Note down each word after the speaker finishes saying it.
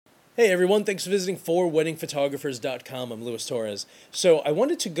Hey everyone, thanks for visiting 4weddingphotographers.com. I'm Luis Torres. So I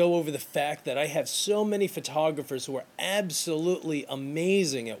wanted to go over the fact that I have so many photographers who are absolutely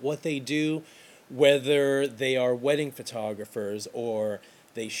amazing at what they do, whether they are wedding photographers or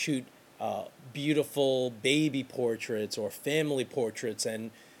they shoot beautiful baby portraits or family portraits, and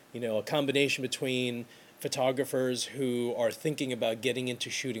a combination between photographers who are thinking about getting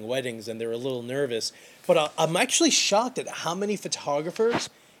into shooting weddings and they're a little nervous. But I'm actually shocked at how many photographers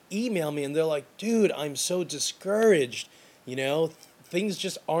email me and they're like, dude, I'm so discouraged. Things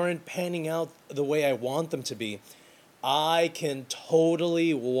just aren't panning out the way I want them to be. I can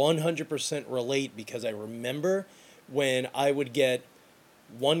totally 100% relate because I remember when I would get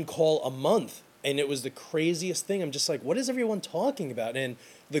one call a month and it was the craziest thing. I'm just like, what is everyone talking about? And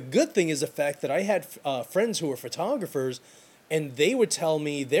the good thing is the fact that I had friends who were photographers and they would tell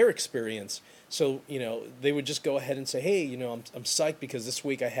me their experience. So, they would just go ahead and say, hey, I'm psyched because this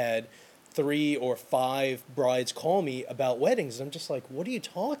week I had 3 or 5 brides call me about weddings. And I'm just like, what are you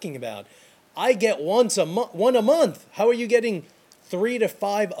talking about? I get one a month. How are you getting 3 to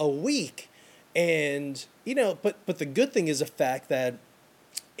 5 a week? And, but the good thing is the fact that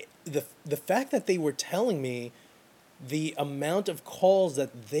the fact that they were telling me the amount of calls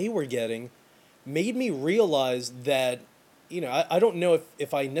that they were getting made me realize that I don't know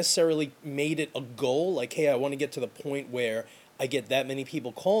if I necessarily made it a goal, like, hey, I want to get to the point where I get that many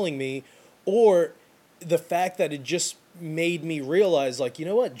people calling me, or the fact that it just made me realize, like, you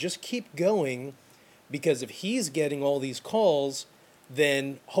know what, just keep going, because if he's getting all these calls,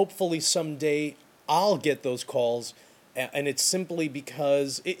 then hopefully someday I'll get those calls. And it's simply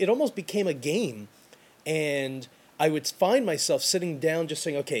because it almost became a game. And I would find myself sitting down just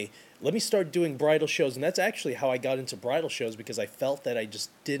saying, okay, let me start doing bridal shows. And that's actually how I got into bridal shows, because I felt that I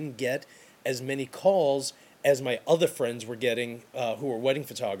just didn't get as many calls as my other friends were getting who were wedding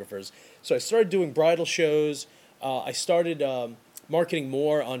photographers. So I started doing bridal shows. I started marketing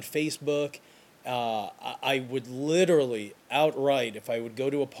more on Facebook. I would literally outright, if I would go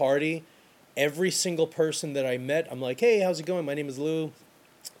to a party, every single person that I met, I'm like, hey, how's it going? My name is Lou,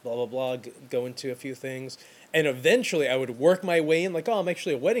 blah, blah, blah, go into a few things. And eventually I would work my way in, like, oh, I'm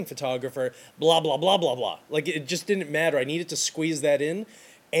actually a wedding photographer, blah, blah, blah, blah, blah. Like, it just didn't matter. I needed to squeeze that in.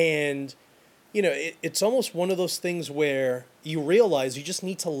 And, it's almost one of those things where you realize you just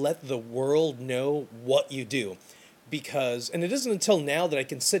need to let the world know what you do. Because, and it isn't until now that I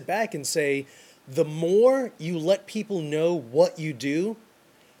can sit back and say, the more you let people know what you do,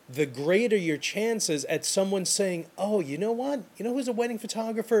 the greater your chances at someone saying, oh, you know what? You know who's a wedding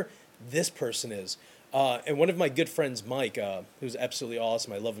photographer? This person is. And one of my good friends, Mike, who's absolutely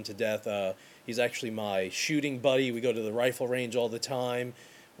awesome. I love him to death. He's actually my shooting buddy. We go to the rifle range all the time.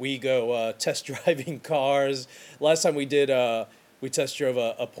 We go test driving cars. Last time we did, we test drove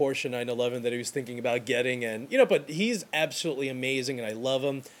a Porsche 911 that he was thinking about getting. And, but he's absolutely amazing and I love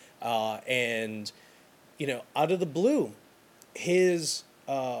him. And, out of the blue, his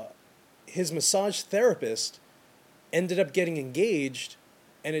massage therapist ended up getting engaged,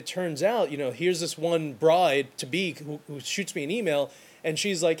 and it turns out, here's this one bride to be who shoots me an email, and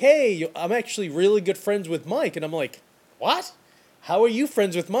she's like, hey, I'm actually really good friends with Mike. And I'm like, what? How are you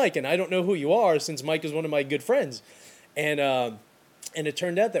friends with Mike? And I don't know who you are, since Mike is one of my good friends. And it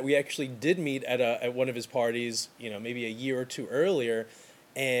turned out that we actually did meet at one of his parties, maybe a year or two earlier,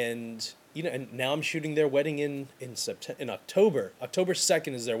 and and now I'm shooting their wedding in October. October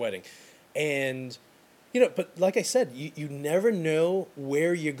 2nd is their wedding. And, but like I said, you never know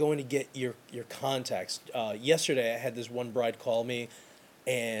where you're going to get your contacts. Yesterday, I had this one bride call me,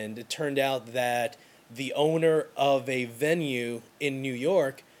 and it turned out that the owner of a venue in New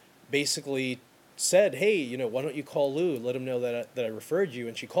York basically said, hey, why don't you call Lou, let him know that I referred you.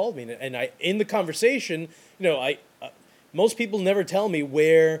 And she called me, and I, in the conversation, most people never tell me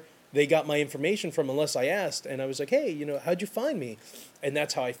where they got my information from unless I asked. And I was like, hey, how'd you find me? And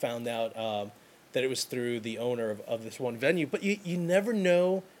that's how I found out that it was through the owner of this one venue. But you never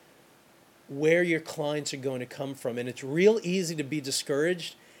know where your clients are going to come from. And it's real easy to be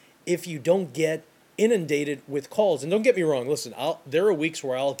discouraged if you don't get inundated with calls. And don't get me wrong, listen, there are weeks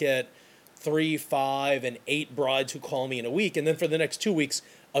where I'll get 3, 5, and 8 brides who call me in a week. And then for the next 2 weeks,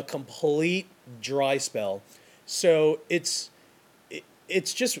 a complete dry spell. So it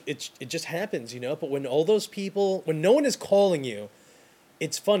just happens, But when all those people, when no one is calling you,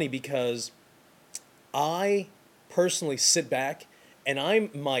 it's funny because I personally sit back and I'm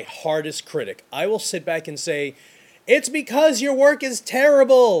my hardest critic. I will sit back and say, it's because your work is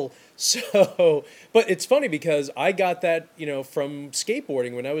terrible. So, but it's funny because I got that, from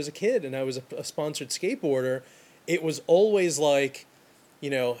skateboarding when I was a kid and I was a sponsored skateboarder. It was always like,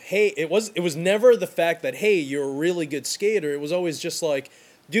 hey, it was never the fact that, hey, you're a really good skater. It was always just like,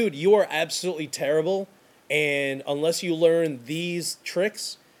 dude, you are absolutely terrible, and unless you learn these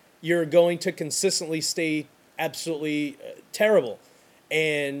tricks, you're going to consistently stay absolutely terrible.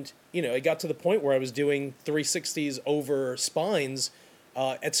 And it got to the point where I was doing 360s over spines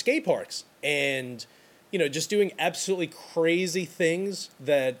at skate parks, and just doing absolutely crazy things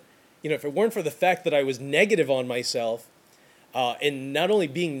that, if it weren't for the fact that I was negative on myself, and not only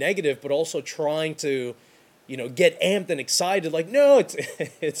being negative, but also trying to, get amped and excited. Like, no,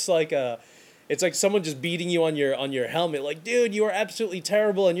 it's it's like someone just beating you on your helmet. Like, dude, you are absolutely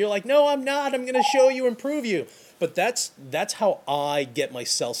terrible, and you're like, no, I'm not. I'm gonna show you, improve you. But that's how I get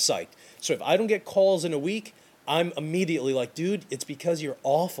myself psyched. So if I don't get calls in a week, I'm immediately like, dude, it's because you're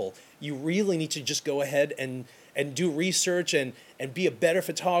awful. You really need to just go ahead and do research and be a better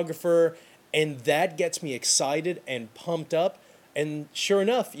photographer. And that gets me excited and pumped up. And sure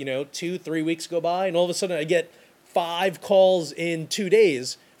enough, 2-3 weeks go by, and all of a sudden I get 5 calls in 2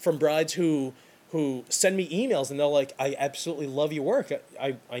 days from brides who send me emails, and they're like, I absolutely love your work.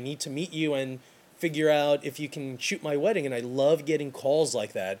 I need to meet you and figure out if you can shoot my wedding. And I love getting calls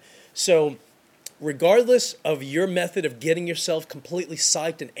like that. So regardless of your method of getting yourself completely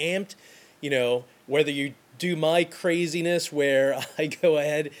psyched and amped, whether you do my craziness where I go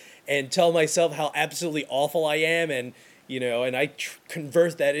ahead and tell myself how absolutely awful I am, and and I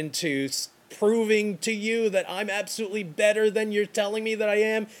convert that into proving to you that I'm absolutely better than you're telling me that I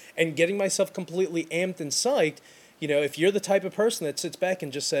am, and getting myself completely amped and psyched. If you're the type of person that sits back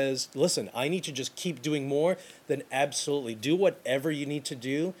and just says, listen, I need to just keep doing more, then absolutely do whatever you need to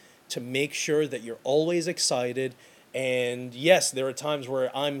do to make sure that you're always excited. And yes, there are times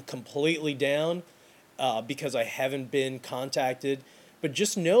where I'm completely down because I haven't been contacted. But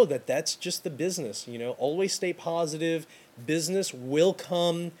just know that that's just the business. Always stay positive. Business will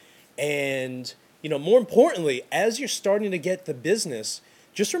come. And, more importantly, as you're starting to get the business,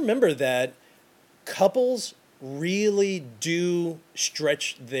 just remember that couples really do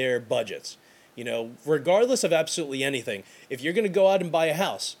stretch their budgets, regardless of absolutely anything. If you're going to go out and buy a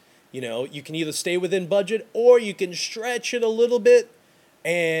house, you can either stay within budget, or you can stretch it a little bit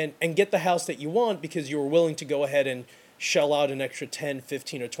and get the house that you want because you were willing to go ahead and shell out an extra 10,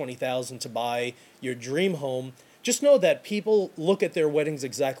 15, or 20,000 to buy your dream home. Just know that people look at their weddings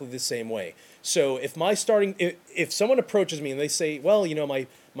exactly the same way. So if someone approaches me and they say, well,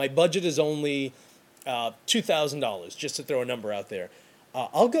 my budget is only $2,000, just to throw a number out there,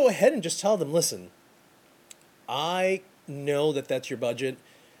 I'll go ahead and just tell them, listen, I know that that's your budget,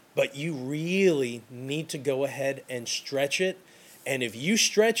 but you really need to go ahead and stretch it. And if you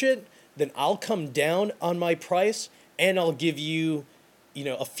stretch it, then I'll come down on my price, and I'll give you,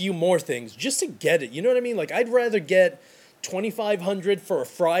 a few more things just to get it. You know what I mean? Like, I'd rather get $2,500 for a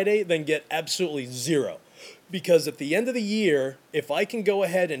Friday than get absolutely zero. Because at the end of the year, if I can go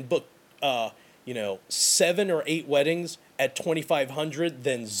ahead and book 7 or 8 weddings at $2,500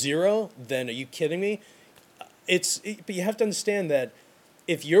 than zero, then are you kidding me? But you have to understand that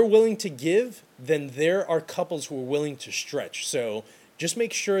if you're willing to give, then there are couples who are willing to stretch. So just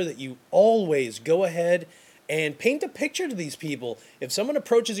make sure that you always go ahead and paint a picture to these people. If someone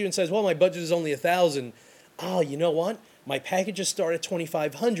approaches you and says, well, my budget is only $1,000, you know what? My packages start at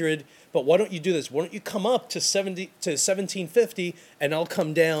 $2,500, but why don't you do this? Why don't you come up to $1,750, and I'll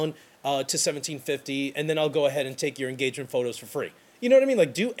come down to $1,750, and then I'll go ahead and take your engagement photos for free. You know what I mean?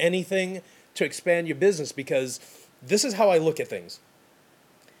 Like, do anything to expand your business, because this is how I look at things.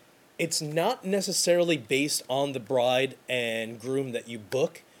 It's not necessarily based on the bride and groom that you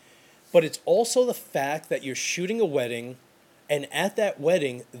book, but it's also the fact that you're shooting a wedding, and at that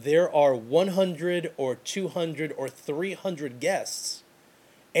wedding, there are 100 or 200 or 300 guests,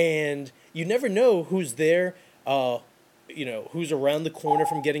 and you never know who's there, who's around the corner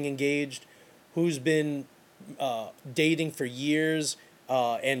from getting engaged, who's been dating for years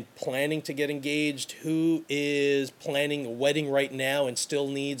and planning to get engaged, who is planning a wedding right now and still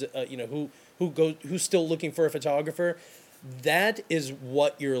needs, who's still looking for a photographer. That is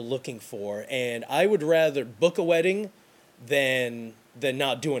what you're looking for, and I would rather book a wedding than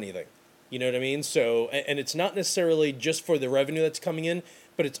not do anything. You know what I mean? So, and it's not necessarily just for the revenue that's coming in,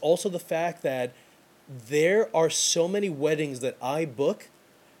 but it's also the fact that there are so many weddings that I book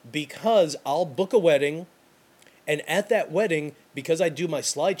because I'll book a wedding, and at that wedding, because I do my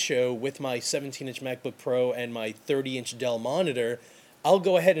slideshow with my 17-inch MacBook Pro and my 30-inch Dell monitor, I'll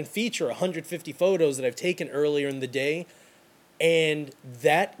go ahead and feature 150 photos that I've taken earlier in the day, and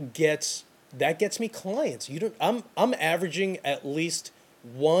that gets me clients. I'm averaging at least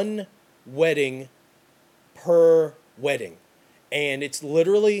one wedding per wedding. And it's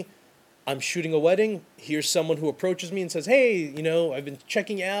literally, I'm shooting a wedding. Here's someone who approaches me and says, hey, I've been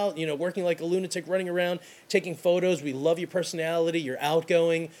checking you out, working like a lunatic, running around, taking photos. We love your personality. You're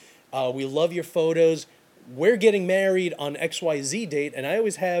outgoing. We love your photos. We're getting married on XYZ date. And I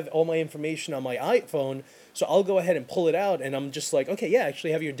always have all my information on my iPhone. So I'll go ahead and pull it out. And I'm just like, okay, yeah, I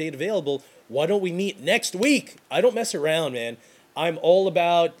actually have your date available. Why don't we meet next week? I don't mess around, man. I'm all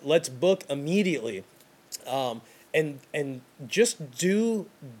about let's book immediately. And just do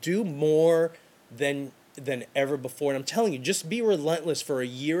more than ever before. And I'm telling you, just be relentless for a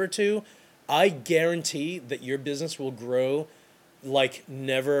year or two. I guarantee that your business will grow like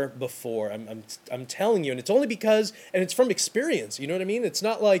never before. I'm telling you, and it's only because, and it's from experience. You know what I mean? It's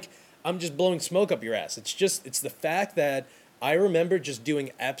not like I'm just blowing smoke up your ass. It's the fact that I remember just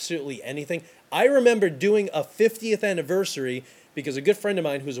doing absolutely anything. I remember doing a 50th anniversary because a good friend of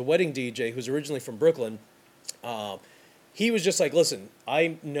mine who's a wedding DJ who's originally from Brooklyn, he was just like, listen,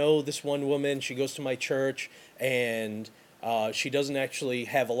 I know this one woman, she goes to my church, and she doesn't actually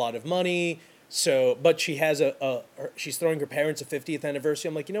have a lot of money, but she has she's throwing her parents a 50th anniversary.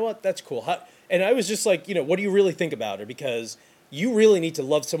 I'm like, you know what, that's cool. And I was just like, what do you really think about her? Because you really need to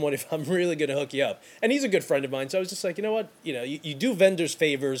love someone if I'm really going to hook you up. And he's a good friend of mine, so I was just like, you know what, you do vendors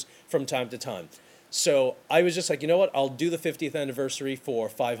favors from time to time. So I was just like, you know what, I'll do the 50th anniversary for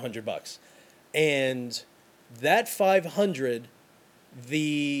 $500. And that 500,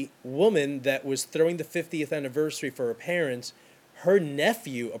 the woman that was throwing the 50th anniversary for her parents, her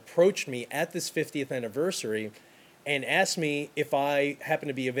nephew approached me at this 50th anniversary and asked me if I happened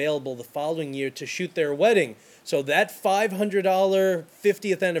to be available the following year to shoot their wedding. So that $500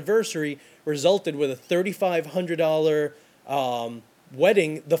 50th anniversary resulted with a $3,500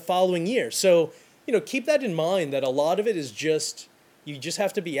 wedding the following year. So, keep that in mind, that a lot of it is just, you just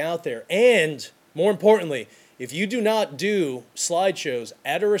have to be out there. And more importantly, if you do not do slideshows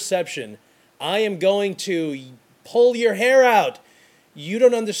at a reception, I am going to pull your hair out. You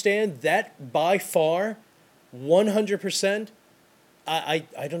don't understand that by far, 100%. I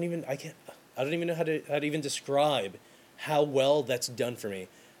don't even know how to even describe how well that's done for me.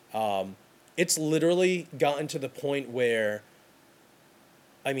 It's literally gotten to the point where,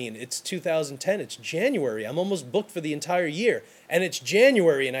 it's 2010, it's January. I'm almost booked for the entire year. And it's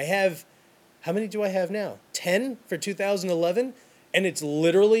January, and I have, how many do I have now? 10 for 2011? And it's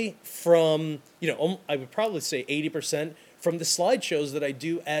literally from, I would probably say 80% from the slideshows that I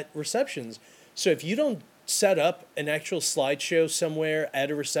do at receptions. So if you don't set up an actual slideshow somewhere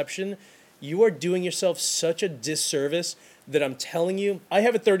at a reception, you are doing yourself such a disservice that I'm telling you. I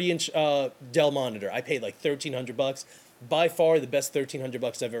have a 30-inch Dell monitor. I paid like $1,300. By far the best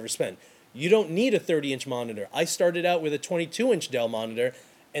 $1,300 I've ever spent. You don't need a 30-inch monitor. I started out with a 22-inch Dell monitor,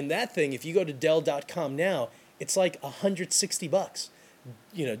 and that thing, if you go to Dell.com now, it's like $160.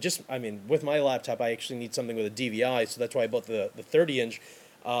 With my laptop, I actually need something with a DVI, so that's why I bought the 30-inch.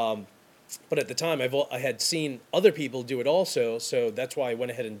 But at the time, I had seen other people do it also, so that's why I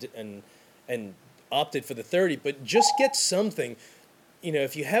went ahead and opted for the 30. But just get something.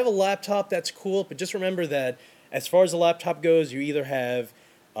 If you have a laptop, that's cool, but just remember that as far as the laptop goes, you either have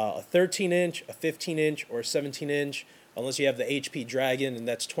a 13-inch, a 15-inch, or a 17-inch, unless you have the HP Dragon, and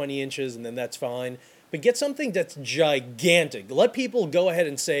that's 20 inches, and then that's fine. But get something that's gigantic. Let people go ahead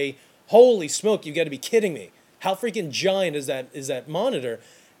and say, holy smoke, you got to be kidding me. How freaking giant is that monitor?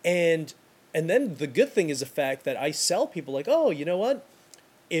 And then the good thing is the fact that I sell people like, oh, you know what?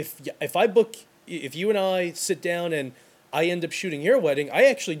 If you and I sit down and I end up shooting your wedding, I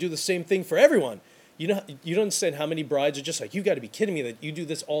actually do the same thing for everyone. You don't understand how many brides are just like, you got to be kidding me that you do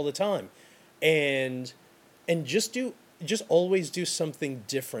this all the time. And just always do something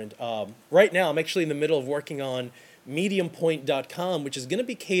different. Right now, I'm actually in the middle of working on mediumpoint.com, which is going to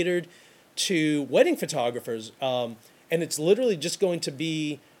be catered to wedding photographers. And it's literally just going to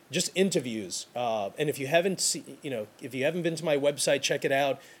be just interviews. And if you haven't been to my website, check it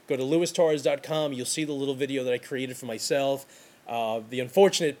out. Go to lewistorres.com. You'll see the little video that I created for myself. The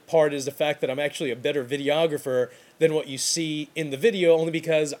unfortunate part is the fact that I'm actually a better videographer than what you see in the video, only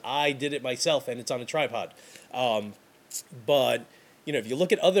because I did it myself and it's on a tripod. But if you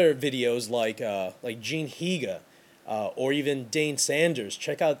look at other videos like Gene Higa, or even Dane Sanders,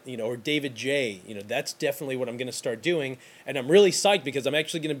 check out, or David J. That's definitely what I'm going to start doing. And I'm really psyched because I'm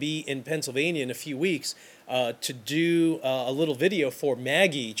actually going to be in Pennsylvania in a few weeks to do a little video for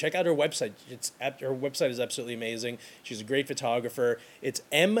Maggie. Check out her website. Her website is absolutely amazing. She's a great photographer. It's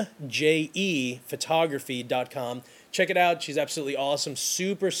mjephotography.com. Check it out. She's absolutely awesome,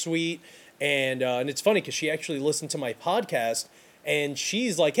 super sweet. And it's funny because she actually listened to my podcast, and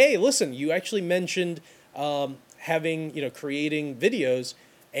she's like, hey, listen, you actually mentioned having, creating videos,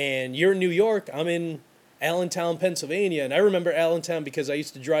 and you're in New York, I'm in Allentown, Pennsylvania, and I remember Allentown because I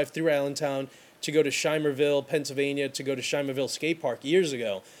used to drive through Allentown to go to Shimerville, Pennsylvania, to go to Shimerville Skate Park years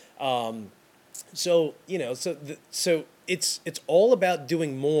ago. So it's all about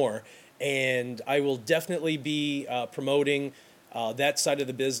doing more, and I will definitely be promoting that side of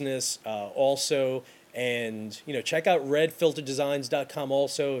the business also. And check out redfilterdesigns.com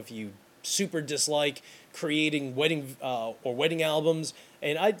also if you super dislike creating wedding albums.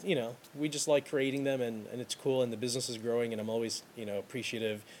 And we just like creating them, and it's cool, and the business is growing, and I'm always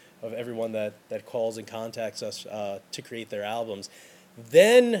appreciative of everyone that calls and contacts us to create their albums.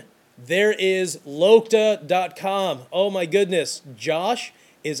 Then there is Lokta.com. Oh my goodness, Josh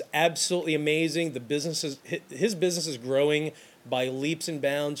is absolutely amazing. His business is growing by leaps and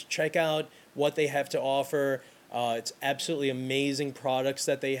bounds. Check out what they have to offer. It's absolutely amazing products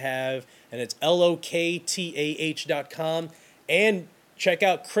that they have, and it's LOKTAH.com. And check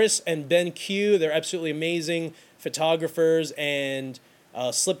out Chris and Ben Q. They're absolutely amazing photographers and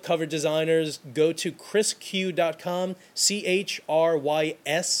slipcover designers. Go to chrisq.com,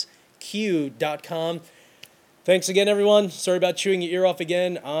 CHRYSQ.com. Thanks again, everyone. Sorry about chewing your ear off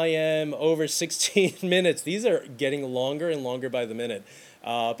again. I am over 16 minutes. These are getting longer and longer by the minute.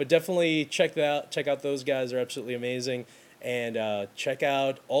 But definitely check that out. Check out those guys. They're absolutely amazing. And check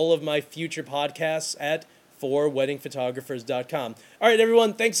out all of my future podcasts at forweddingphotographers.com. All right,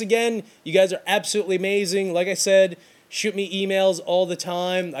 everyone. Thanks again. You guys are absolutely amazing. Like I said, shoot me emails all the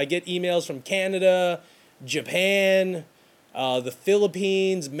time. I get emails from Canada, Japan, the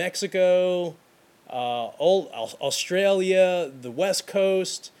Philippines, Mexico, Australia, the West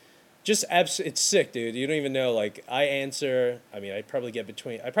Coast. It's sick, dude. You don't even know. Like, I probably get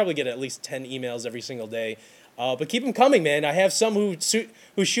at least 10 emails every single day. But keep them coming, man. I have some who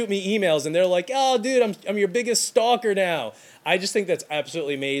shoot me emails, and they're like, "Oh, dude, I'm your biggest stalker now." I just think that's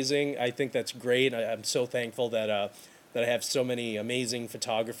absolutely amazing. I think that's great. I'm so thankful that I have so many amazing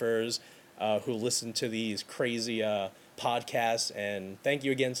photographers who listen to these crazy podcasts. And thank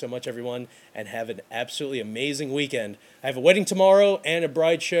you again so much, everyone, and have an absolutely amazing weekend. I have a wedding tomorrow and a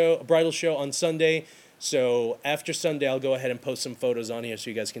bridal show on Sunday. So after Sunday, I'll go ahead and post some photos on here so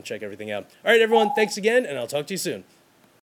you guys can check everything out. All right, everyone, thanks again, and I'll talk to you soon.